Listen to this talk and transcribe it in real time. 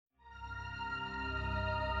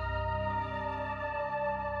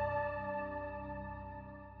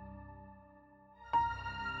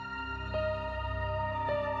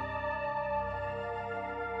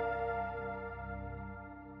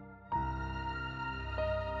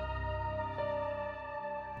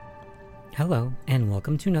Hello, and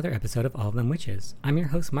welcome to another episode of All of Them Witches. I'm your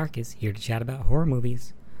host, Marcus, here to chat about horror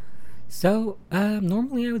movies. So,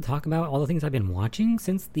 normally I would talk about all the things I've been watching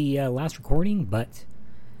since the last recording, but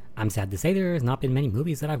I'm sad to say there has not been many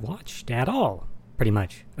movies that I've watched at all, pretty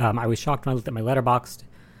much. I was shocked when I looked at my Letterboxd,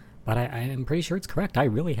 but I am pretty sure it's correct. I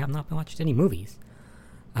really have not watched any movies.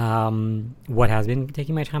 What has been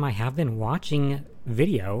taking my time, I have been watching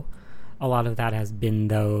video. A lot of that has been,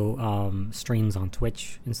 though, streams on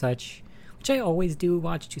Twitch and such, which I always do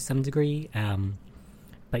watch to some degree,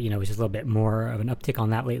 but, it's just a little bit more of an uptick on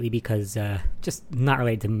that lately because just not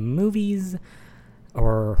related to movies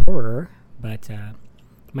or horror, but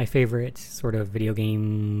my favorite sort of video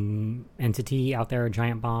game entity out there,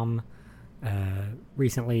 Giant Bomb.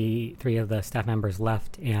 Recently, 3 of the staff members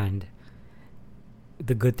left, and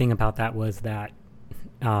the good thing about that was that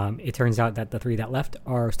it turns out that the 3 that left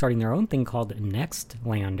are starting their own thing called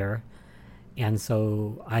Nextlander. And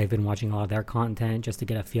so I've been watching a lot of their content just to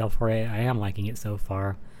get a feel for it. I am liking it so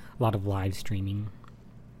far. A lot of live streaming.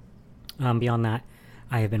 Beyond that,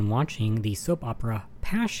 I have been watching the soap opera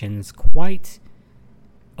Passions quite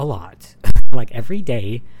a lot. Like every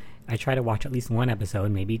day, I try to watch at least one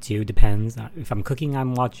episode, maybe 2, depends. If I'm cooking,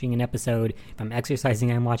 I'm watching an episode. If I'm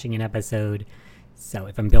exercising, I'm watching an episode. So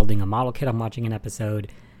if I'm building a model kit, I'm watching an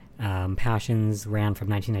episode. Passions ran from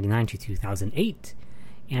 1999 to 2008.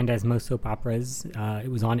 And as most soap operas, it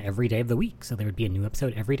was on every day of the week. So there would be a new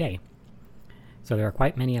episode every day. So there are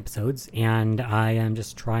quite many episodes. And I am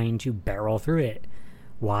just trying to barrel through it.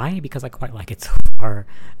 Why? Because I quite like it so far.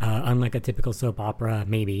 Unlike a typical soap opera,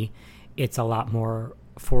 maybe, it's a lot more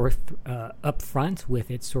upfront with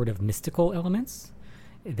its sort of mystical elements.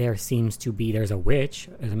 There's a witch.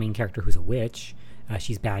 There's a main character who's a witch.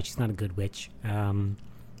 She's bad. She's not a good witch.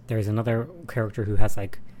 There's another character who has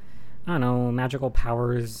magical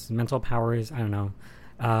powers, mental powers, I don't know.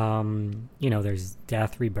 There's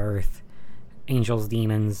death, rebirth, angels,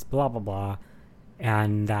 demons, blah, blah, blah.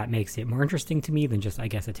 And that makes it more interesting to me than just, I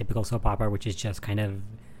guess, a typical soap opera, which is just kind of,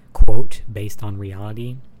 quote, based on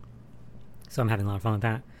reality. So I'm having a lot of fun with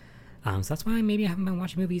that. So that's why maybe I haven't been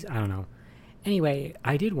watching movies. I don't know. Anyway,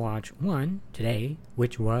 I did watch one today,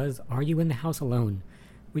 which was Are You in the House Alone?,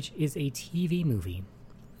 which is a TV movie.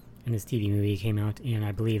 And this TV movie came out in,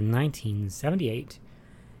 I believe, 1978.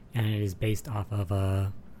 And it is based off of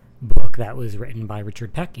a book that was written by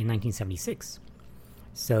Richard Peck in 1976.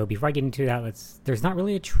 So before I get into that, there's not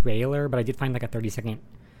really a trailer, but I did find like a 30-second,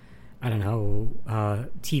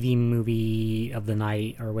 TV movie of the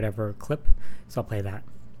night or whatever clip. So I'll play that.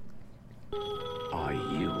 Are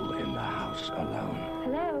you in the house alone?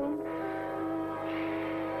 Hello?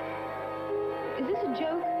 Is this a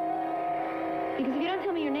joke? Because if you don't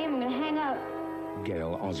tell me your name, I'm going to hang up.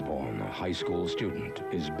 Gail Osborne, a high school student,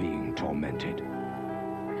 is being tormented.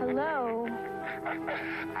 Hello?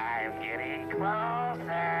 I'm getting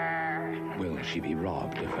closer. Will she be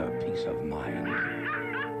robbed of her peace of mind?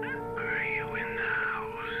 Are you in the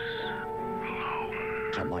house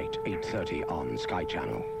alone? Tonight, 8:30 on Sky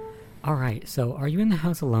Channel. Alright, so Are You in the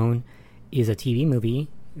House Alone is a TV movie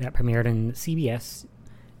that premiered on CBS,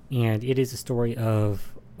 and it is a story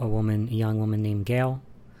of a young woman named Gail,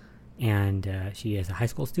 and she is a high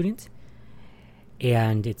school student,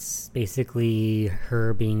 and it's basically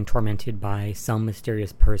her being tormented by some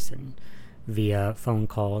mysterious person via phone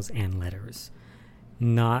calls and letters.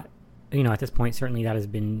 Not, at this point, certainly that has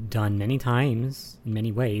been done many times, in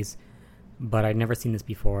many ways, but I'd never seen this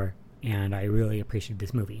before, and I really appreciate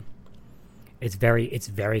this movie. It's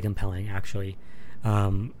very compelling, actually.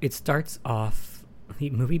 It starts off, the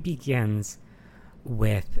movie begins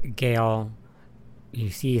with Gail.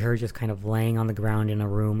 You see her just kind of laying on the ground in a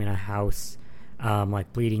room in a house,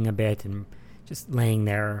 bleeding a bit and just laying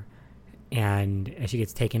there. And she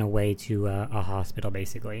gets taken away to a hospital,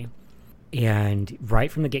 basically. And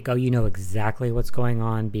right from the get-go, you know exactly what's going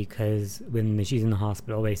on, because when she's in the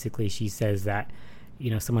hospital, basically, she says that,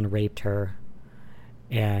 someone raped her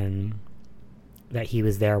and that he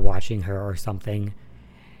was there watching her or something.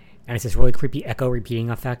 And it's this really creepy echo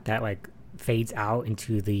repeating effect that, fades out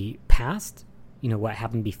into the past, what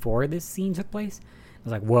happened before this scene took place. I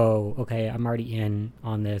was like, whoa, okay, I'm already in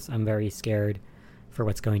on this. I'm very scared for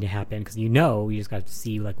what's going to happen, because you just got to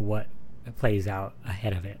see what plays out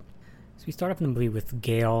ahead of it. So we start off in the movie with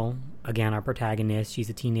Gail, again, our protagonist. She's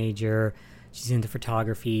a teenager, she's into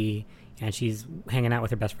photography, and she's hanging out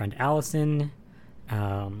with her best friend Allison,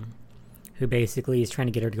 who basically is trying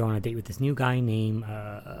to get her to go on a date with this new guy named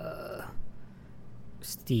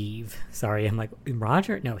Steve. Sorry, I'm like,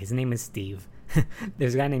 Roger? No, his name is Steve.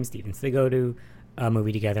 There's a guy named Steven. So they go to a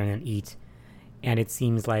movie together and then eat. And it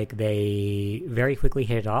seems like they very quickly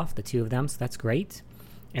hit it off, the two of them, so that's great.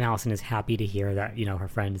 And Allison is happy to hear that, her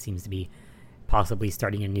friend seems to be possibly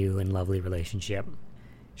starting a new and lovely relationship.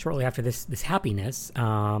 Shortly after this happiness,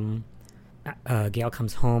 Gail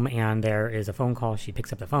comes home and there is a phone call. She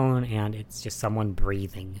picks up the phone and it's just someone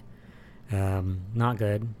breathing. Not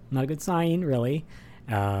good. Not a good sign, really.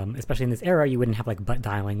 Especially in this era, you wouldn't have like butt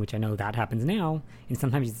dialing, which I know that happens now. And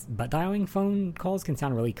sometimes butt dialing phone calls can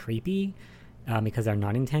sound really creepy because they're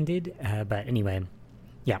not intended. But anyway,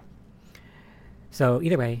 yeah. So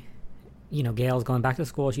either way, Gail's going back to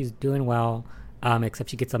school. She's doing well, except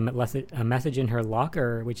she gets a message in her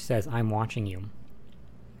locker which says, "I'm watching you."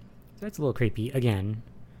 So that's a little creepy. Again,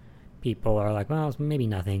 people are like, well, it's maybe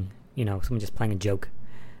nothing. Someone just playing a joke.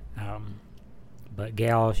 But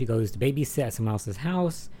Gail, she goes to babysit at someone else's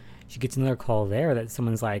house. She gets another call there that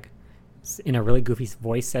someone's like, in a really goofy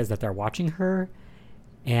voice, says that they're watching her.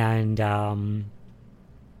 And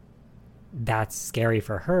that's scary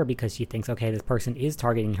for her because she thinks, okay, this person is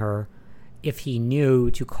targeting her. If he knew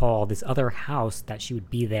to call this other house, that she would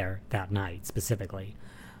be there that night specifically.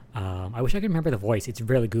 I wish I could remember the voice. It's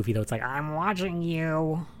really goofy though. It's like, "I'm watching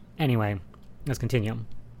you." Anyway, let's continue.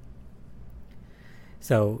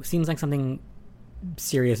 So, seems like something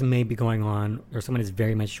serious may be going on, or someone is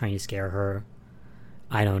very much trying to scare her.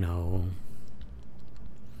 I don't know.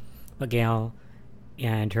 But Gail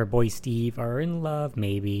and her boy Steve are in love,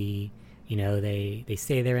 maybe. They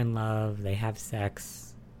say they're in love, they have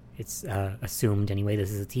sex. It's assumed anyway.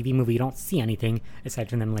 This is a TV movie. You don't see anything aside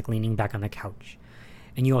from them like leaning back on the couch.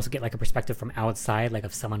 And you also get like a perspective from outside, like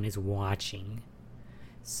if someone is watching.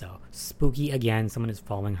 So, spooky again, someone is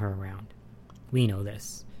following her around. We know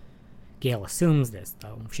this. Gail assumes this,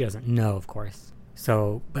 though. She doesn't know, of course.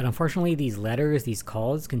 So, but unfortunately, these letters, these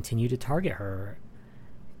calls continue to target her.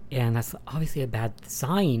 And that's obviously a bad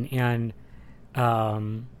sign. And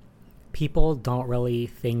people don't really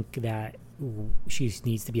think that she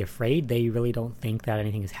needs to be afraid. They really don't think that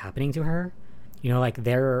anything is happening to her.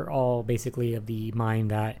 They're all basically of the mind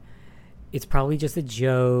that it's probably just a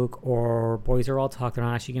joke, or boys are all talk. They're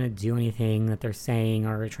not actually going to do anything that they're saying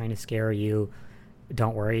or trying to scare you.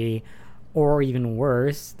 Don't worry. Or even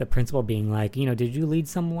worse, the principal being like, did you lead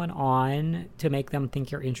someone on to make them think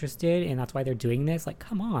you're interested and that's why they're doing this? Like,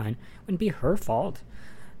 come on. It wouldn't be her fault.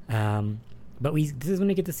 But this is when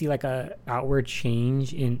we get to see like a outward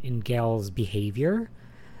change in Gail's behavior.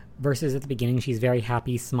 Versus at the beginning, she's very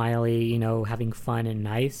happy, smiley, having fun and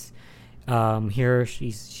nice. Here,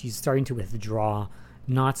 she's starting to withdraw,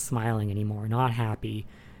 not smiling anymore, not happy,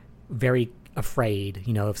 very afraid.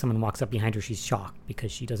 If someone walks up behind her, she's shocked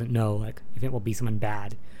because she doesn't know, like, if it will be someone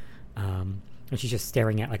bad. And she's just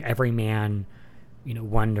staring at, like, every man,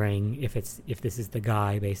 wondering if this is the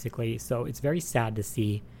guy, basically. So it's very sad to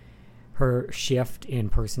see her shift in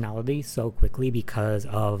personality so quickly because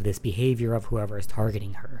of this behavior of whoever is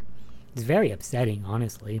targeting her. It's very upsetting,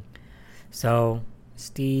 honestly. So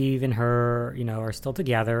Steve and her, are still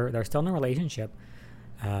together. They're still in a relationship.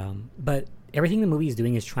 But everything the movie is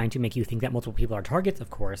doing is trying to make you think that multiple people are targets, of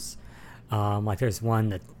course. Like there's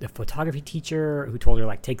one, the photography teacher who told her,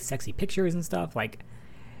 like, take sexy pictures and stuff. Like,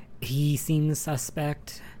 he seems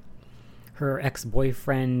suspect. Her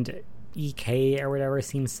ex-boyfriend, EK or whatever,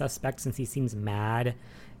 seems suspect since he seems mad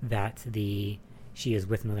that she is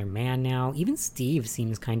with another man now. Even Steve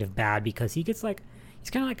seems kind of bad because he gets like, he's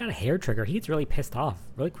kind of like got a hair trigger. He gets really pissed off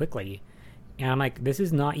really quickly. And I'm like, this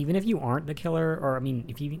is not, even if you aren't the killer, or I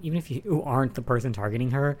mean, even if you aren't the person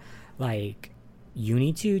targeting her, like, you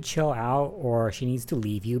need to chill out or she needs to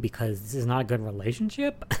leave you because this is not a good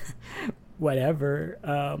relationship. Whatever.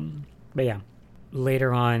 But yeah,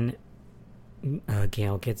 later on,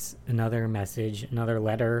 Gail gets another message, another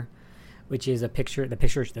letter, which is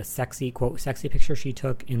the sexy, quote, sexy picture she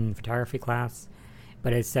took in photography class,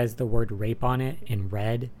 but it says the word rape on it in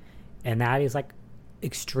red, and that is like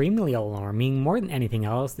extremely alarming. More than anything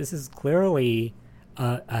else, this is clearly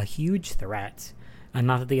a huge threat, and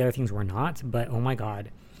not that the other things were not, but oh my god.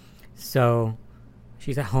 So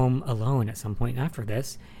she's at home alone at some point after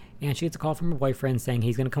this, and she gets a call from her boyfriend saying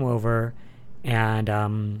he's going to come over, and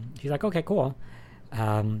she's like, okay, cool.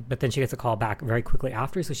 But then she gets a call back very quickly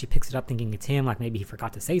after, so she picks it up thinking it's him, like maybe he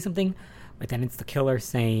forgot to say something, but then it's the killer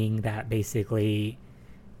saying that basically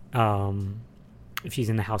if she's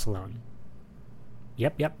in the house alone.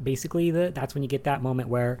 Yep, basically that's when you get that moment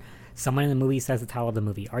where someone in the movie says the title of the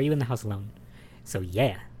movie, are you in the house alone? So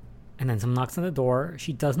yeah. And then someone knocks on the door.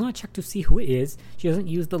 She does not check to see who it is. She doesn't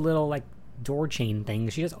use the little like door chain thing.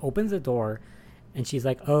 She just opens the door and she's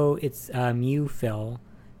like, oh, it's you, Phil.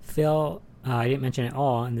 Phil, I didn't mention it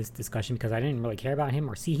all in this discussion because I didn't really care about him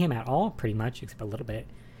or see him at all, pretty much, except a little bit.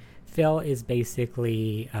 Phil is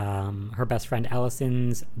basically her best friend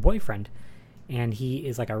Allison's boyfriend, and he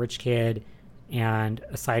is like a rich kid. And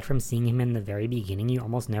aside from seeing him in the very beginning, you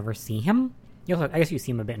almost never see him. I guess you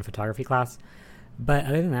see him a bit in photography class, but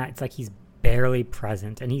other than that, it's like he's barely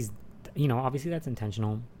present. And he's, obviously that's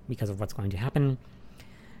intentional because of what's going to happen.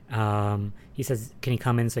 He says, can he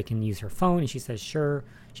come in so I can use her phone? And she says, sure.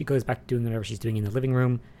 She goes back to doing whatever she's doing in the living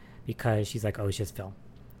room because she's like, oh, it's just Phil,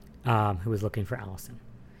 who was looking for Allison.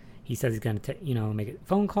 He says he's going to, make a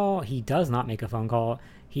phone call. He does not make a phone call.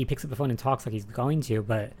 He picks up the phone and talks like he's going to,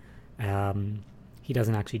 but he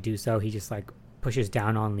doesn't actually do so. He just like pushes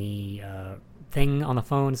down on the thing on the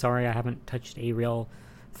phone. Sorry, I haven't touched a real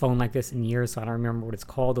phone like this in years, so I don't remember what it's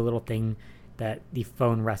called. The little thing that the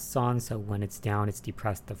phone rests on, so when it's down, it's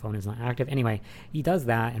depressed, the phone is not active. Anyway, he does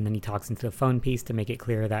that, and then he talks into the phone piece to make it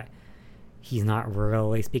clear that he's not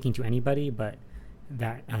really speaking to anybody, but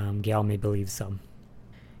that Gail may believe so.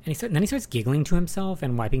 And then he starts giggling to himself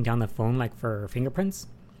and wiping down the phone like for fingerprints.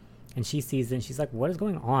 And she sees it and she's like, what is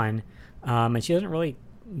going on? And she doesn't really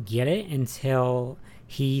get it until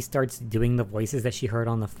he starts doing the voices that she heard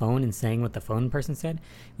on the phone and saying what the phone person said,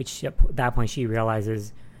 which at that point she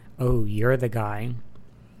realizes, oh, you're the guy.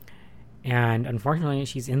 And unfortunately,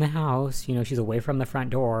 she's in the house, she's away from the front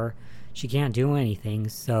door. She can't do anything,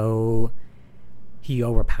 so he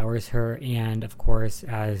overpowers her. And of course,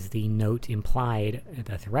 as the note implied,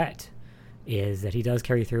 the threat is that he does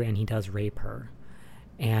carry through and he does rape her.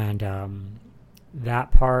 And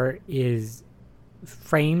that part is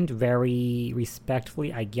framed very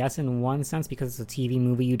respectfully, I guess, in one sense, because it's a TV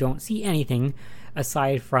movie. You don't see anything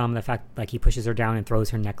aside from the fact like he pushes her down and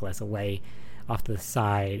throws her necklace away off to the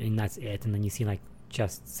side, and that's it. And then you see like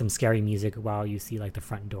just some scary music while you see like the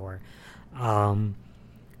front door.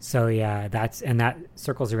 So yeah, that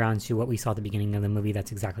circles around to what we saw at the beginning of the movie.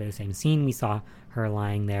 That's exactly the same scene. We saw her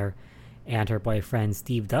lying there, and her boyfriend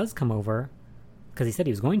Steve does come over because he said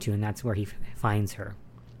he was going to, and that's where he finds her.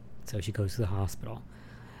 So she goes to the hospital.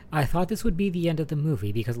 I thought this would be the end of the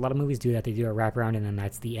movie because a lot of movies do that. They do a wraparound and then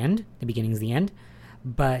that's the end. The beginning's the end.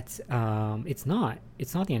 But it's not.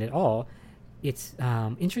 It's not the end at all. It's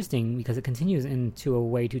interesting because it continues into a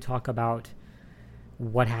way to talk about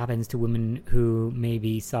what happens to women who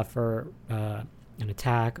maybe suffer an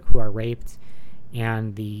attack, who are raped,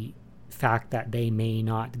 and the fact that they may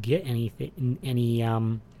not get anything,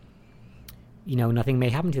 nothing may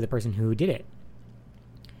happen to the person who did it.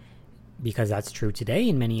 Because that's true today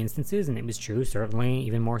in many instances, and it was true certainly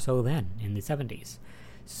even more so then in the 70s.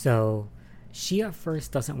 So she at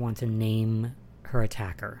first doesn't want to name her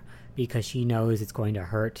attacker because she knows it's going to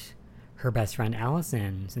hurt her best friend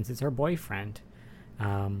Allison since it's her boyfriend.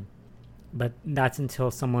 But that's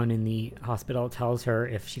until someone in the hospital tells her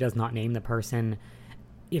if she does not name the person,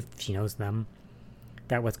 if she knows them,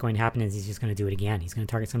 that what's going to happen is he's just going to do it again. He's going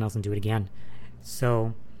to target someone else and do it again.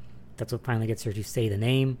 So that's what finally gets her to say the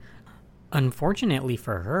name. Unfortunately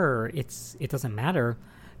for her, it doesn't matter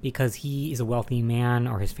because he is a wealthy man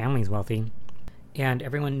or his family is wealthy. And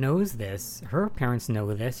everyone knows this. Her parents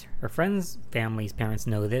know this. Her friends' family's parents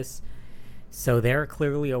know this. So they're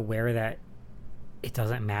clearly aware that it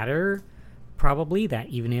doesn't matter, probably, that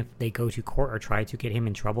even if they go to court or try to get him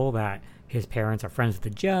in trouble, that his parents are friends with the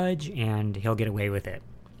judge and he'll get away with it.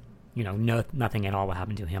 Nothing at all will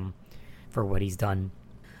happen to him for what he's done.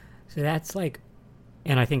 So that's like...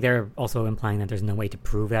 And I think they're also implying that there's no way to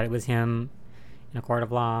prove that it was him in a court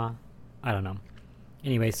of law. I don't know.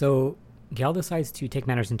 Anyway, so Gail decides to take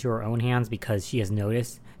matters into her own hands because she has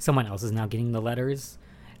noticed someone else is now getting the letters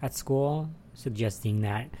at school, suggesting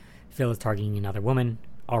that Phil is targeting another woman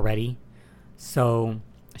already. So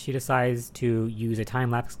she decides to use a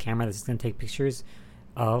time-lapse camera that's going to take pictures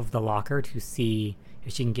of the locker to see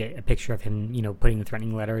if she can get a picture of him, putting the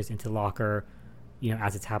threatening letters into the locker,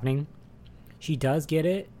 as it's happening. She does get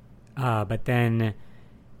it, but then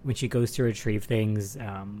when she goes to retrieve things,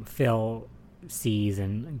 Phil sees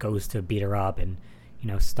and goes to beat her up and,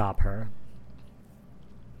 stop her.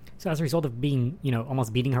 So as a result of being,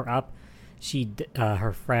 almost beating her up,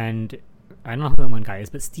 her friend, I don't know who that one guy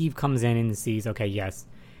is, but Steve comes in and sees, okay, yes,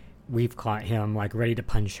 we've caught him, like, ready to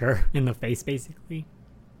punch her in the face, basically.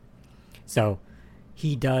 So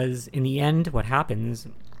he does, in the end, what happens,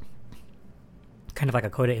 kind of like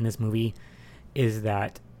a coda in this movie, is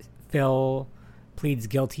that Phil pleads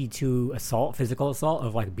guilty to assault, physical assault,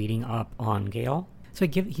 of like beating up on Gail. So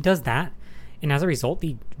he does that, and as a result,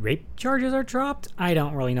 the rape charges are dropped. I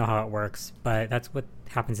don't really know how it works, but that's what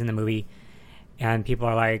happens in the movie. And people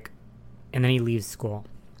are like, and then he leaves school.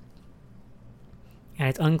 And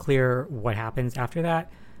it's unclear what happens after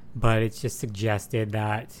that, but it's just suggested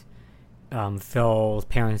that Phil's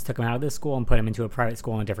parents took him out of this school and put him into a private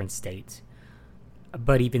school in a different state.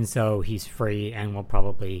 But even so, he's free and will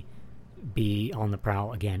probably be on the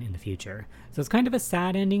prowl again in the future. So it's kind of a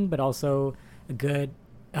sad ending, but also a good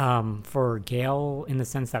for Gale in the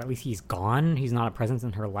sense that at least he's gone. He's not a presence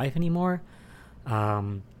in her life anymore.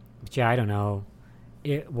 But yeah, I don't know.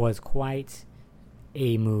 It was quite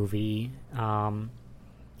a movie.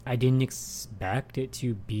 I didn't expect it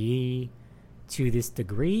to be to this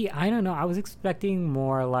degree. I don't know. I was expecting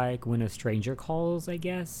more like When a Stranger Calls, I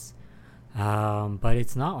guess. But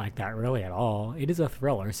it's not like that really at all. It is a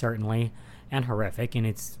thriller, certainly, and horrific, and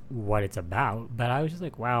it's what it's about. But I was just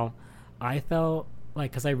like, wow. I felt like,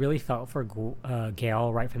 because I really felt for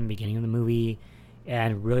Gale right from the beginning of the movie,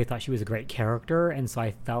 and really thought she was a great character, and so I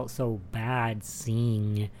felt so bad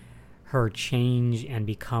seeing her change and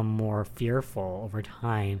become more fearful over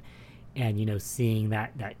time, and seeing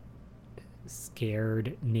that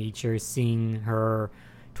scared nature, seeing her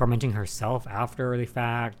tormenting herself after the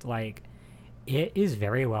fact. Like, it is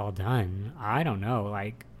very well done. I don't know,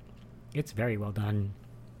 like, it's very well done.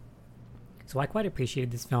 So I quite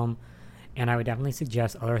appreciated this film, and I would definitely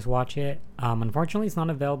suggest others watch it. Unfortunately, it's not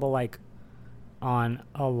available like on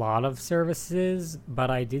a lot of services, but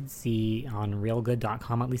I did see on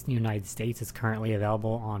realgood.com, at least in the United States, it's currently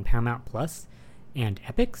available on Paramount Plus and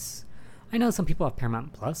Epix. I know some people have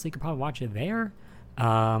Paramount Plus, so you could probably watch it there.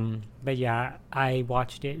 But yeah, I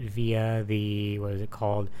watched it via the, what is it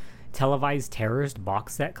called? Televised Terrorist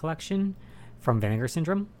box set collection from Vinegar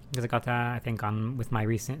Syndrome, because I got that, I think, on with my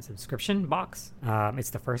recent subscription box. It's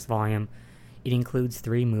the first volume. It includes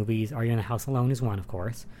 3 movies. Are You in the House Alone is one, of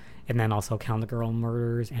course. And then also Calendar Girl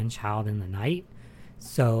Murders and Child in the Night.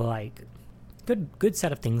 So, like, good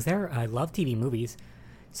set of things there. I love TV movies.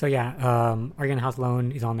 So yeah, Are You in the House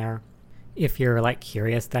Alone is on there. If you're, like,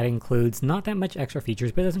 curious, that includes not that much extra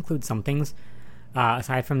features, but it does include some things.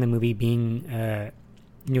 Aside from the movie being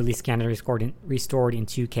newly scanned and restored in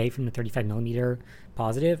 2K from the 35mm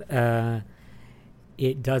positive,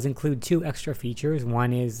 it does include 2 extra features.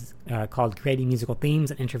 One is called Creating Musical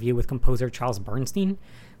Themes, an interview with composer Charles Bernstein,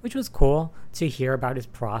 which was cool to hear about his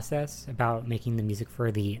process about making the music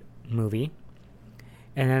for the movie.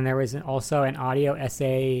 And then there was also an audio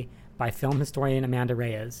essay by film historian Amanda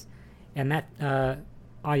Reyes. And that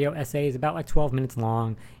audio essay is about like 12 minutes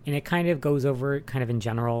long, and it kind of goes over, kind of in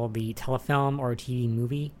general, the telefilm or TV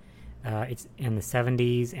movie. It's in the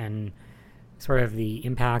 70s and sort of the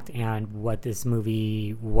impact and what this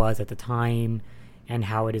movie was at the time and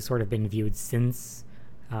how it has sort of been viewed since,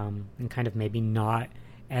 and kind of maybe not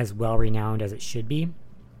as well renowned as it should be.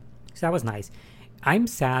 So that was nice. I'm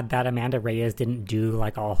sad that Amanda Reyes didn't do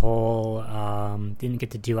like a whole, didn't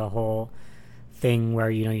get to do a whole thing where,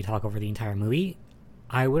 you talk over the entire movie.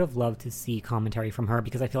 I would have loved to see commentary from her,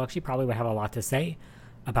 because I feel like she probably would have a lot to say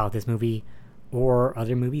about this movie or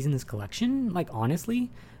other movies in this collection, like,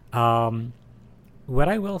 honestly. What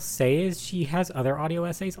I will say is she has other audio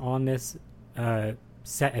essays on this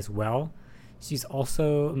set as well. She's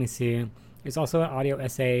also, let me see, there's also an audio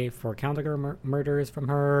essay for Calendar Girl Murders from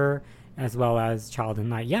her, as well as Child in the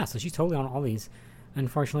Night. Yeah, so she's totally on all these.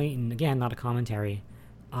 Unfortunately, and again, not a commentary.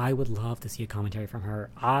 I would love to see a commentary from her.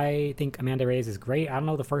 I think Amanda Reyes is great. I don't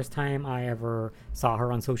know the first time I ever saw her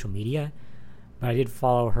on social media, but I did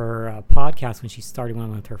follow her podcast when she started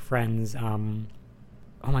one with her friends. Oh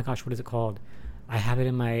my gosh, what is it called? I have it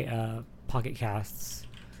in my Pocket Casts.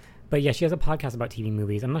 But yeah, she has a podcast about TV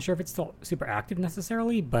movies. I'm not sure if it's still super active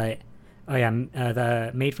necessarily, but oh yeah,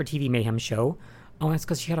 the Made for TV Mayhem show. Oh, that's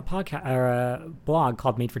because she had a podcast or a blog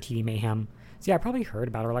called Made for TV Mayhem. So yeah, I probably heard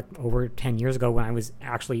about her like over 10 years ago when I was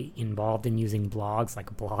actually involved in using blogs,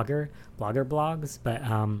 like blogger blogs. But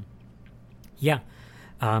yeah,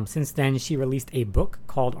 since then she released a book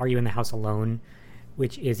called Are You in the House Alone,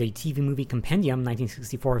 which is a TV movie compendium,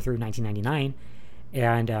 1964 through 1999.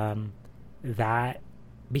 And that,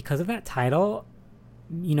 because of that title,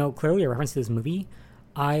 clearly a reference to this movie,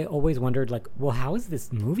 I always wondered, like, well, how is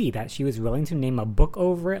this movie that she was willing to name a book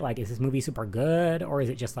over it? Like, is this movie super good, or is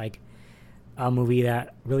it just like a movie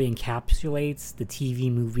that really encapsulates the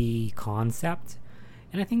TV movie concept?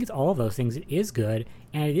 And I think it's all of those things. It is good,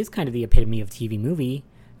 and it is kind of the epitome of TV movie.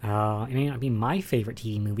 It may not be my favorite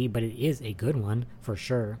TV movie, but it is a good one for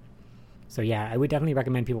sure. So yeah, I would definitely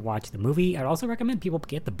recommend people watch the movie. I'd also recommend people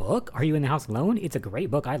get the book, Are You in the House Alone? It's a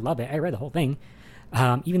great book. I love it. I read the whole thing.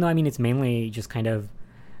 Even though, it's mainly just kind of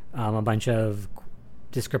a bunch of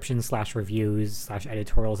descriptions / reviews /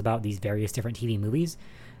 editorials about these various different TV movies.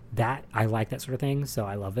 That I like that sort of thing, so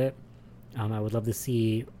I love it. I would love to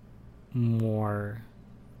see more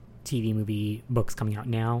TV movie books coming out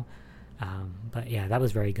now. But yeah, that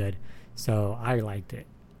was very good. So I liked it.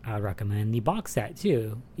 I would recommend the box set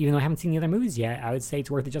too. Even though I haven't seen the other movies yet, I would say it's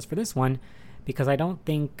worth it just for this one, because I don't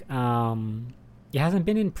think it hasn't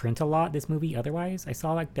been in print a lot, this movie, otherwise. I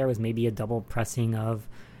saw like there was maybe a double pressing of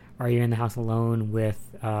Are You in the House Alone with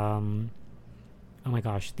oh my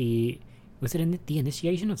gosh, was it in the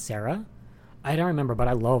Initiation of Sarah? I don't remember, but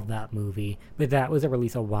I love that movie. But that was a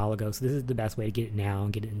release a while ago, so this is the best way to get it now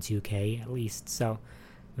and get it in 2K at least. So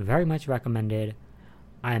very much recommended.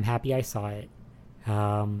 I am happy I saw it.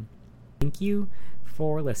 Thank you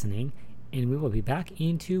for listening, and we will be back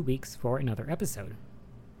in 2 weeks for another episode.